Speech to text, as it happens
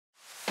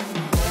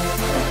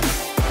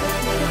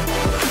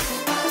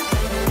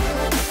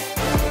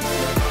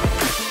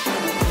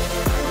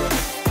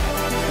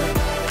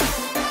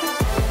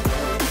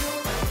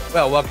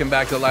Well, welcome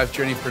back to Life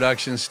Journey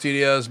Production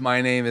Studios. My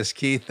name is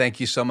Keith. Thank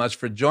you so much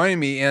for joining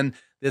me in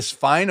this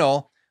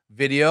final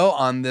video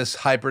on this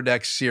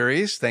Hyperdeck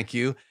series. Thank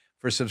you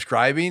for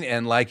subscribing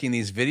and liking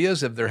these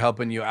videos. If they're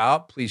helping you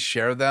out, please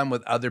share them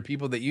with other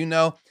people that you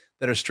know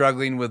that are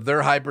struggling with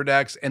their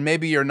Hyperdecks. And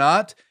maybe you're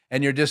not,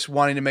 and you're just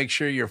wanting to make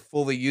sure you're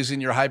fully using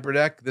your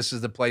Hyperdeck. This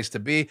is the place to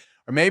be.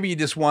 Or maybe you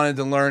just wanted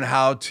to learn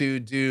how to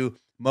do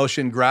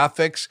motion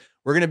graphics.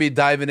 We're going to be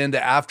diving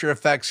into After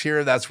Effects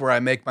here. That's where I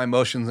make my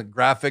motions and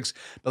graphics.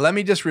 But let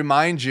me just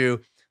remind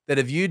you that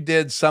if you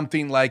did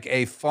something like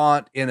a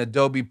font in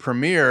Adobe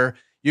Premiere,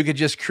 you could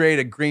just create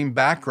a green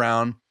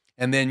background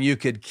and then you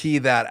could key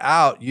that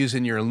out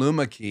using your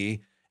Luma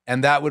key.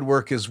 And that would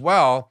work as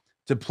well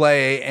to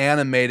play an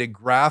animated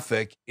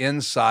graphic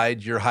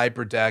inside your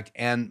Hyperdeck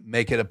and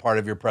make it a part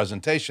of your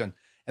presentation.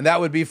 And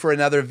that would be for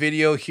another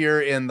video here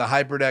in the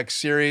Hyperdeck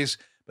series.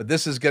 But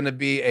this is going to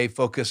be a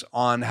focus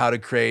on how to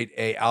create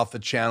a alpha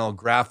channel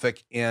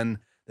graphic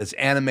that's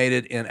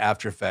animated in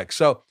After Effects.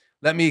 So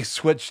let me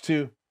switch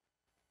to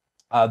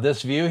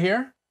this view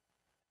here,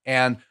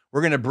 and we're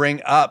going to bring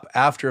up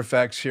After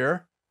Effects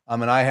here.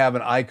 And I have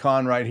an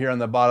icon right here on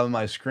the bottom of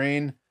my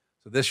screen.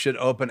 So this should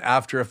open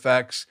After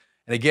Effects.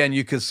 And again,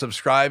 you can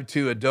subscribe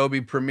to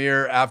Adobe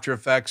Premiere. After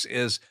Effects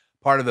is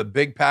part of a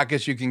big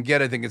package you can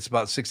get. I think it's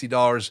about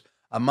 $60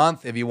 a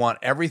month if you want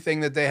everything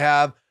that they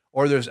have.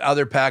 Or there's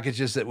other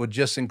packages that would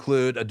just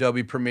include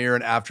Adobe Premiere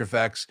and After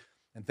Effects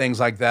and things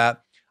like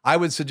that. I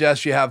would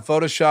suggest you have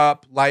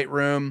Photoshop,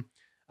 Lightroom,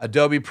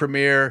 Adobe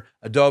Premiere,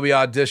 Adobe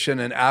Audition,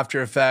 and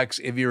After Effects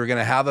if you were going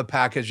to have a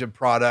package of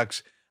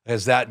products,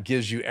 because that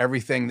gives you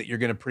everything that you're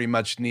going to pretty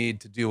much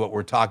need to do what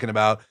we're talking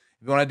about.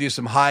 If you want to do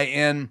some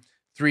high-end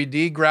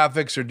 3D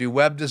graphics or do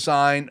web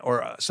design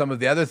or some of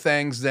the other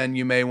things, then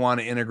you may want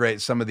to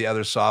integrate some of the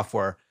other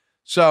software.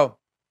 So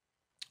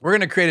we're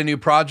going to create a new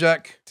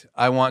project.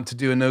 I want to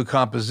do a new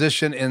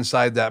composition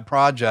inside that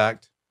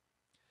project.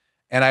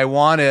 And I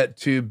want it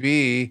to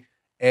be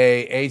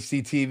a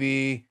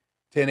HDTV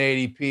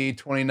 1080p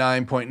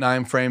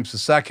 29.9 frames a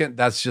second.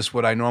 That's just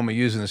what I normally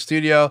use in the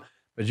studio.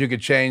 But you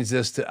could change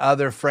this to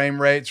other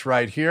frame rates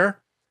right here.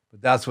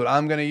 But that's what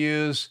I'm going to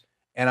use.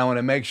 And I want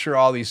to make sure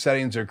all these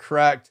settings are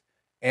correct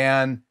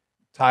and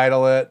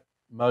title it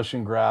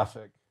Motion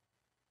Graphic.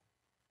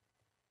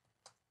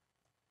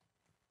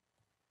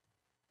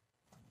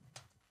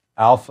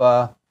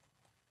 Alpha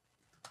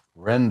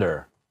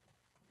Render.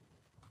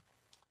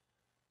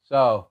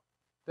 So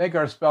I think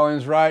our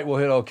spelling's right. We'll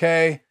hit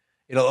OK.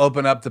 It'll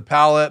open up the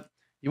palette.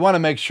 You want to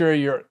make sure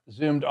you're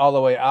zoomed all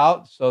the way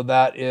out. So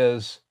that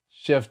is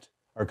Shift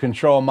or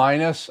Control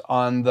minus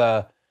on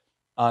the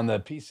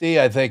PC.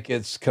 I think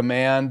it's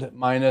Command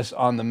minus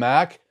on the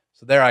Mac.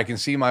 So there I can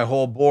see my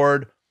whole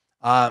board.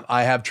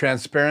 I have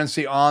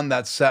transparency on.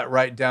 That's set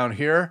right down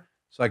here.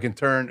 So I can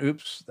turn,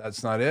 oops,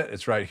 that's not it.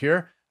 It's right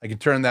here. I can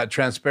turn that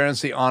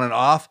transparency on and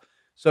off.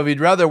 So if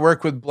you'd rather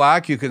work with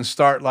black, you can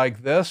start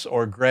like this,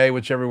 or gray,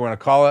 whichever you want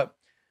to call it.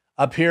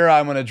 Up here,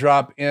 I'm going to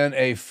drop in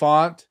a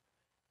font.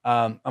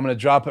 I'm going to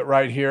drop it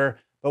right here.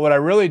 But what I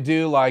really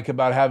do like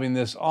about having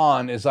this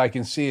on is I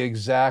can see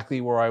exactly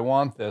where I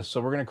want this.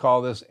 So we're going to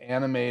call this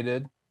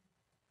Animated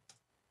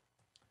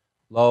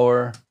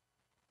Lower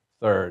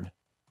Third.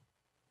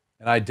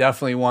 And I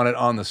definitely want it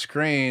on the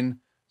screen.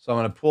 So I'm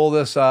going to pull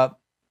this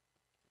up.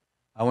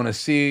 I want to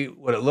see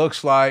what it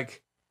looks like.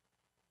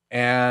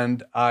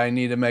 And I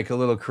need to make a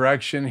little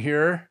correction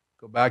here.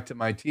 Go back to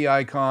my T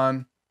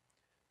icon,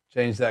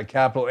 change that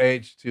capital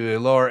H to a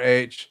lower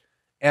h.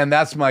 And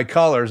that's my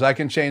colors. I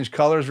can change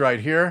colors right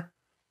here.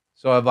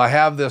 So if I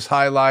have this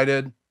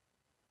highlighted,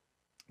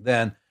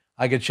 then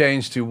I could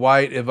change to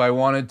white if I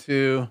wanted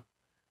to.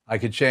 I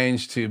could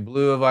change to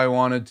blue if I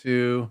wanted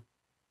to.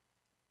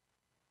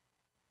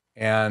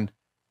 And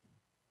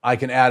I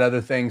can add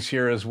other things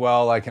here as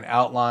well, like an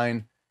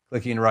outline,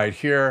 clicking right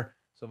here.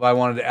 So if I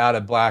wanted to add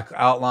a black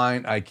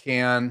outline, I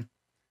can.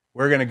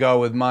 We're going to go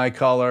with my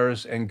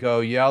colors and go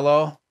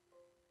yellow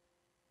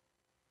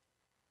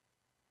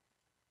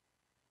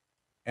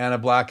and a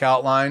black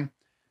outline.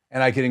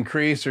 And I can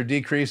increase or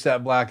decrease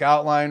that black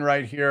outline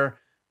right here.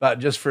 But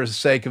just for the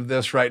sake of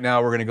this right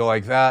now, we're going to go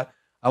like that.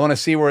 I want to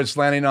see where it's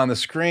landing on the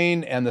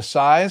screen and the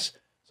size.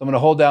 So I'm going to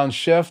hold down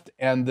Shift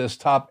and this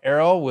top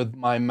arrow with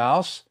my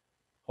mouse.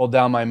 Hold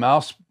down my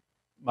mouse,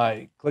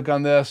 click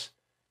on this.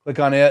 Click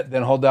on it,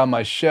 then hold down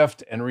my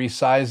Shift and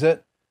resize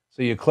it.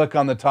 So you click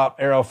on the top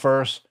arrow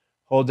first,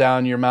 hold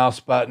down your mouse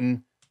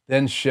button,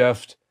 then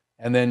Shift,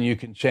 and then you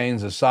can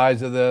change the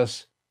size of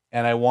this.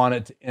 And I want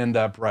it to end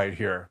up right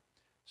here.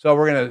 So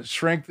we're going to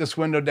shrink this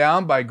window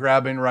down by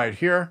grabbing right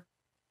here.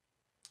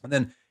 And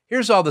then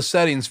here's all the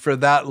settings for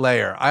that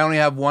layer. I only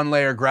have one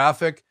layer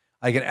graphic.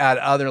 I can add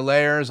other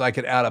layers. I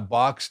could add a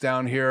box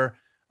down here.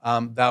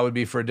 That would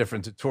be for a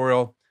different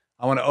tutorial.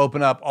 I want to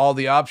open up all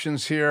the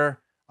options here.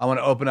 I want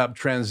to open up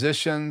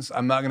transitions.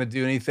 I'm not going to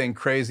do anything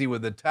crazy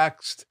with the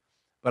text,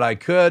 but I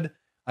could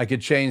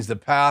change the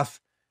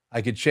path.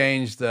 I could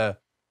change the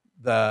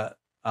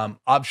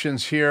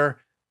options here,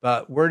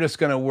 but we're just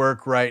going to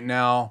work right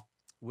now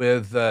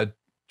with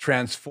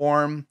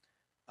transform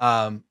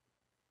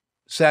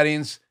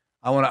settings.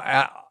 I want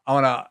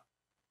to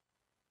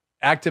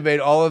activate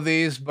all of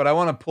these, but I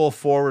want to pull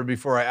forward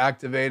before I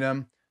activate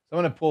them. So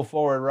I'm going to pull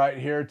forward right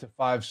here to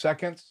 5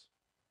 seconds.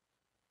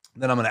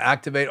 Then I'm going to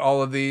activate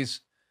all of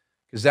these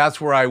because that's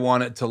where I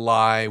want it to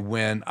lie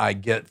when I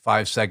get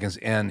 5 seconds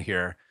in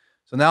here.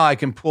 So now I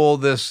can pull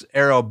this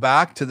arrow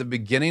back to the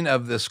beginning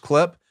of this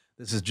clip.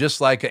 This is just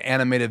like an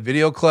animated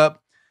video clip.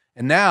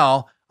 And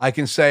now I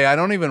can say, I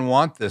don't even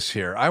want this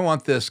here. I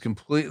want this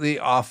completely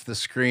off the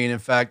screen. In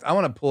fact, I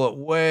want to pull it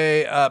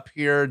way up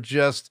here,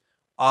 just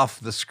off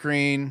the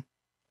screen.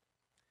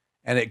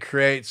 And it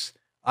creates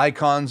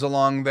icons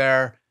along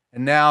there.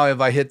 And now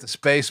if I hit the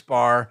space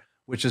bar,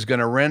 which is going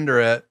to render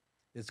it,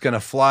 it's going to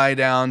fly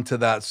down to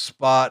that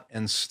spot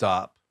and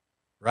stop,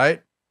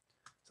 right?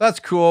 So that's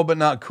cool, but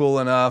not cool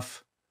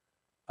enough.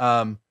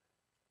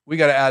 We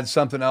got to add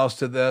something else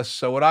to this.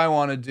 So what I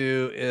want to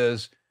do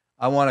is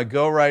I want to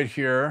go right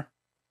here,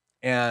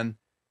 and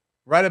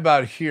right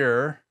about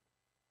here,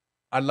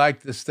 I'd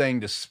like this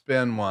thing to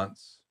spin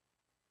once.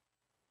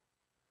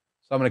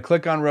 So I'm going to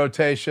click on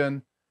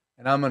rotation,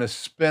 and I'm going to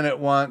spin it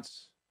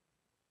once.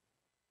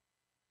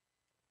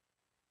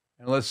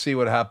 And let's see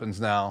what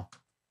happens now.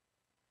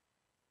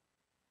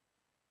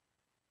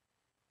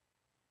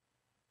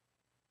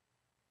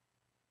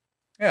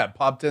 Yeah, it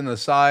popped in the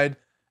side.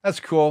 That's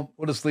cool.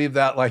 We'll just leave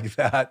that like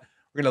that.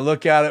 We're going to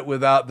look at it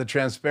without the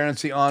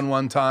transparency on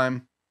one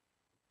time.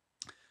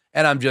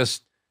 And I'm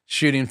just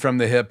shooting from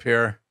the hip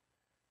here.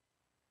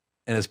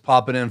 And it's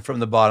popping in from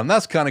the bottom.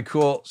 That's kind of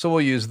cool. So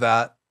we'll use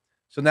that.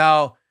 So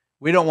now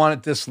we don't want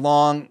it this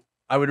long.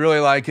 I would really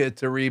like it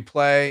to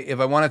replay. If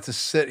I want it to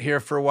sit here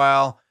for a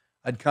while,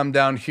 I'd come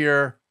down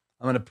here.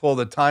 I'm going to pull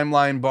the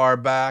timeline bar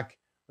back.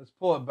 Let's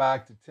pull it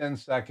back to 10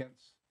 seconds.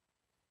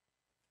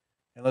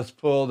 And let's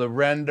pull the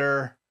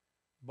render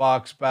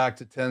box back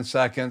to 10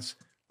 seconds.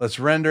 Let's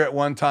render it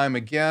one time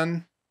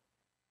again.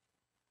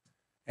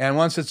 And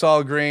once it's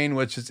all green,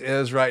 which it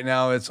is right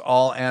now, it's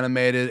all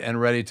animated and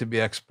ready to be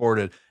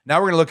exported. Now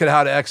we're going to look at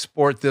how to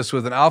export this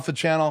with an alpha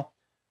channel.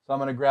 So I'm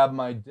going to grab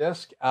my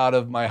disk out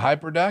of my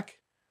Hyperdeck.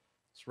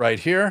 It's right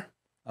here.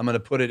 I'm going to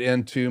put it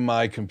into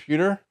my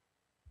computer.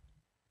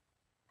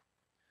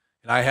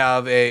 And I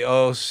have a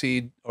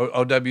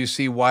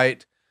OWC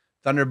white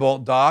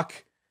Thunderbolt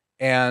dock.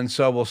 And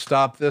so we'll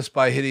stop this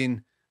by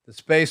hitting the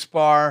space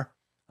bar.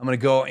 I'm going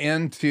to go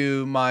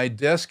into my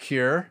disk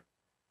here,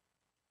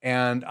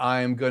 and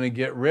I'm going to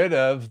get rid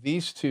of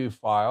these two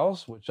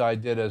files, which I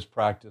did as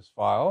practice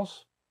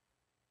files.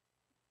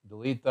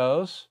 Delete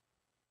those,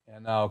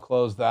 and now I'll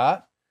close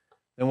that.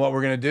 Then what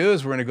we're going to do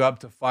is we're going to go up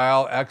to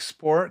File,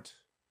 Export.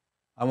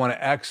 I want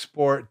to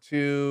export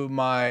to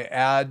my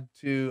Add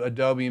to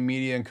Adobe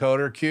Media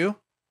Encoder queue.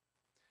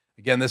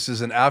 Again, this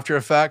is in After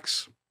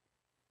Effects.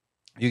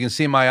 You can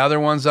see my other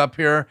ones up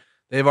here.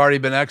 They've already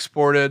been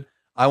exported.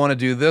 I want to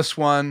do this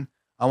one.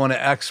 I want to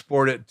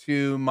export it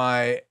to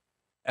my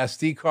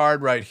SD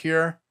card right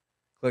here.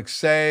 Click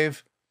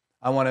Save.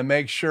 I want to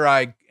make sure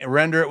I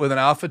render it with an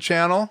alpha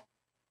channel.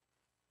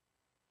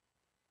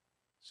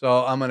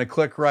 So I'm going to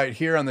click right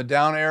here on the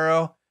down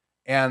arrow,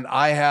 and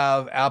I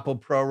have Apple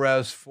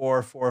ProRes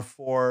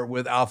 444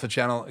 with alpha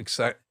channel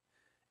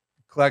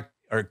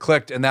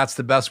clicked, and that's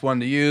the best one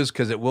to use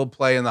because it will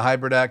play in the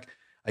Hyperdeck.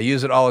 I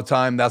use it all the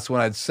time. That's when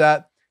I'd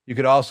set. You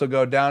could also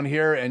go down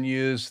here and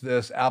use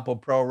this Apple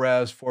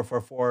ProRes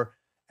 444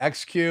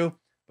 XQ,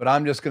 but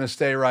I'm just going to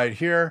stay right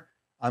here.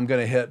 I'm going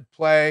to hit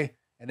play,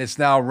 and it's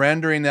now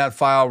rendering that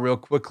file real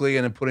quickly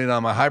and then putting it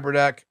on my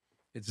Hyperdeck.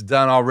 It's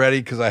done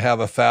already because I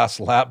have a fast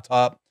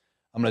laptop.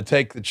 I'm going to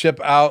take the chip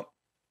out.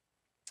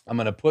 I'm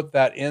going to put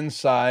that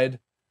inside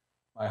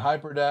my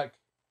Hyperdeck.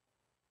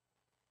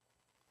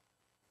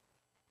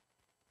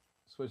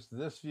 Switch to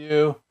this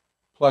view.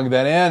 Plug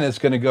that in, it's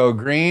going to go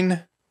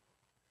green.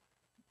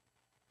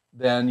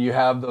 Then you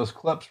have those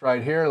clips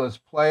right here. Let's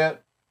play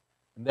it.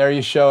 And there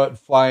you show it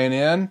flying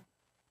in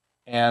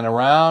and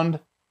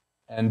around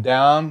and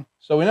down.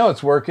 So we know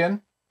it's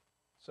working.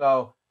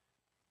 So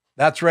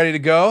that's ready to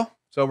go.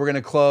 So we're going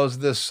to close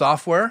this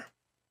software.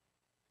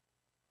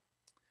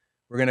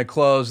 We're going to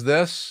close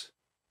this.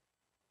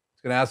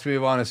 It's going to ask me if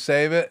I want to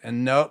save it.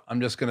 And nope,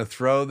 I'm just going to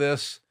throw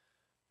this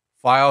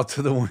file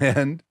to the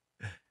wind.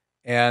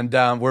 And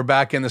we're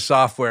back in the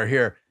software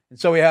here. And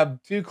so we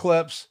have two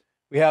clips.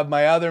 We have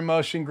my other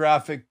motion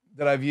graphic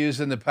that I've used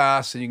in the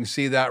past, and you can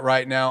see that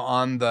right now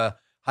on the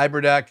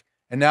Hyperdeck.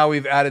 And now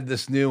we've added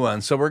this new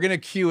one. So we're going to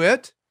cue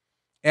it.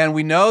 And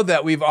we know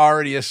that we've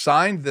already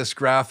assigned this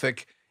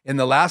graphic in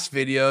the last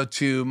video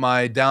to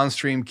my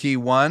downstream key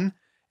 1.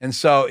 And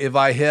so if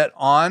I hit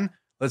on,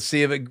 let's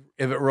see if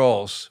it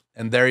rolls.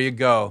 And there you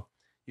go.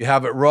 You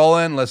have it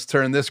rolling. Let's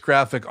turn this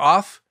graphic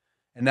off.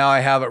 And now I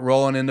have it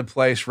rolling into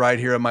place right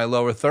here in my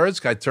lower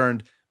thirds. I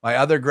turned my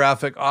other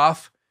graphic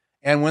off.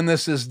 And when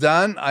this is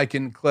done, I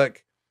can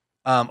click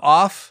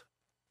off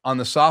on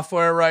the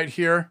software right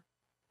here.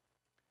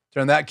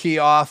 Turn that key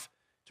off,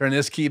 turn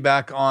this key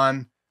back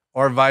on,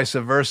 or vice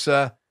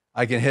versa.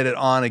 I can hit it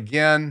on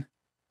again,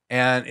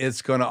 and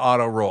it's going to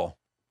auto roll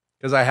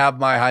because I have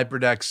my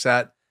Hyperdeck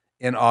set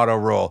in auto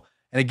roll.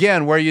 And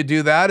again, where you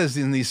do that is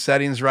in these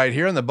settings right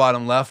here in the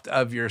bottom left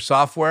of your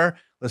software.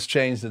 Let's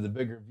change to the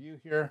bigger view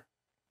here.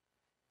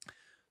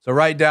 So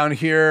right down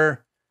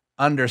here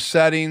under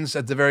settings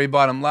at the very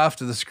bottom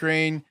left of the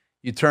screen,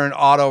 you turn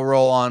auto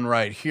roll on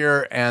right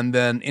here. And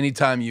then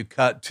anytime you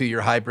cut to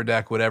your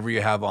Hyperdeck, whatever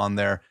you have on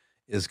there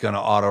is going to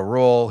auto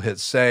roll, hit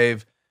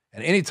save.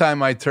 And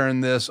anytime I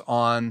turn this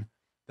on,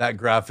 that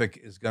graphic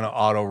is going to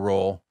auto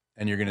roll,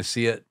 and you're going to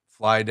see it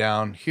fly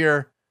down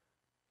here.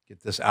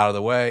 Get this out of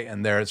the way,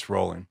 and there it's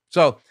rolling.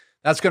 So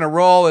that's going to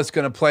roll. It's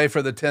going to play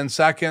for the 10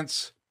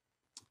 seconds.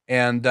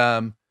 And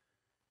there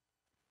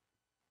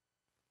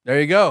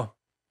you go.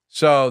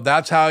 So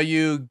that's how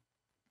you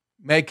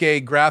make a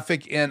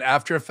graphic in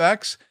After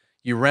Effects.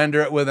 You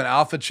render it with an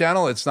alpha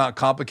channel. It's not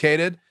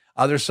complicated.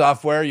 Other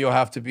software, you'll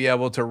have to be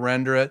able to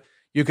render it.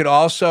 You could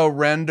also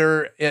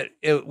render it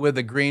with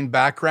a green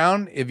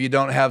background if you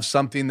don't have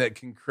something that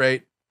can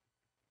create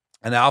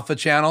an alpha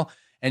channel,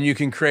 and you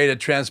can create a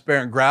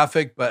transparent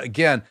graphic. But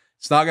again,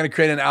 it's not going to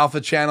create an alpha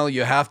channel.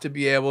 You have to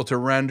be able to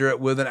render it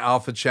with an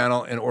alpha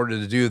channel in order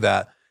to do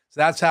that.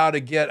 So that's how to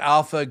get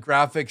alpha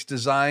graphics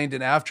designed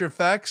in After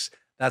Effects.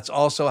 That's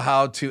also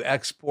how to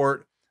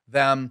export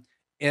them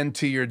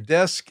into your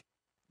disk,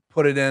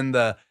 put it in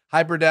the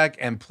Hyperdeck,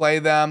 and play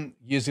them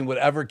using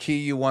whatever key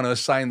you want to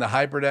assign the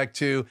Hyperdeck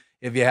to.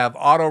 If you have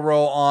auto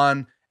roll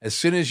on, as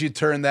soon as you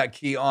turn that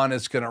key on,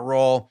 it's going to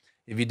roll.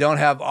 If you don't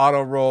have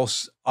auto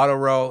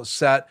roll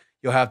set,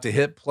 you'll have to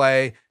hit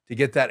play to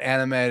get that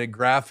animated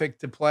graphic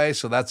to play.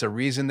 So that's a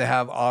reason to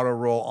have auto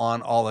roll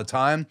on all the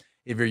time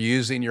if you're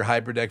using your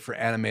Hyperdeck for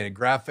animated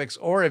graphics,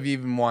 or if you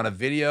even want a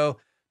video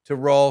to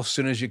roll as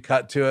soon as you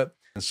cut to it.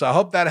 And so I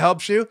hope that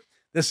helps you.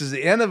 This is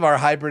the end of our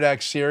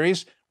Hyperdeck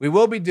series. We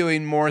will be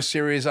doing more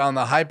series on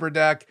the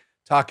Hyperdeck,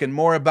 talking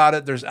more about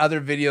it. There's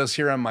other videos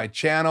here on my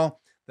channel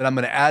that I'm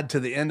going to add to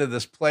the end of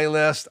this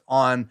playlist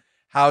on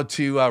how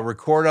to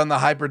record on the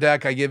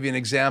Hyperdeck. I give you an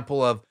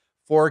example of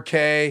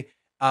 4K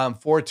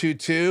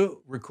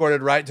 422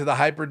 recorded right to the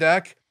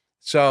Hyperdeck.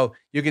 So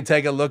you can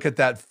take a look at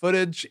that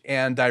footage,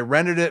 and I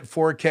rendered it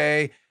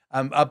 4K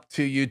up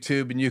to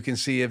YouTube, and you can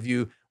see if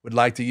you would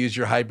like to use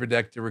your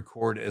Hyperdeck to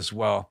record as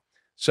well.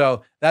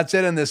 So that's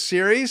it in this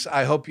series.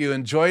 I hope you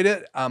enjoyed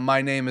it.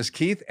 My name is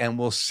Keith, and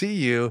we'll see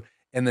you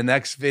in the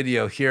next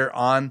video here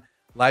on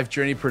Life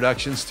Journey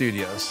Production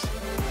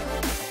Studios.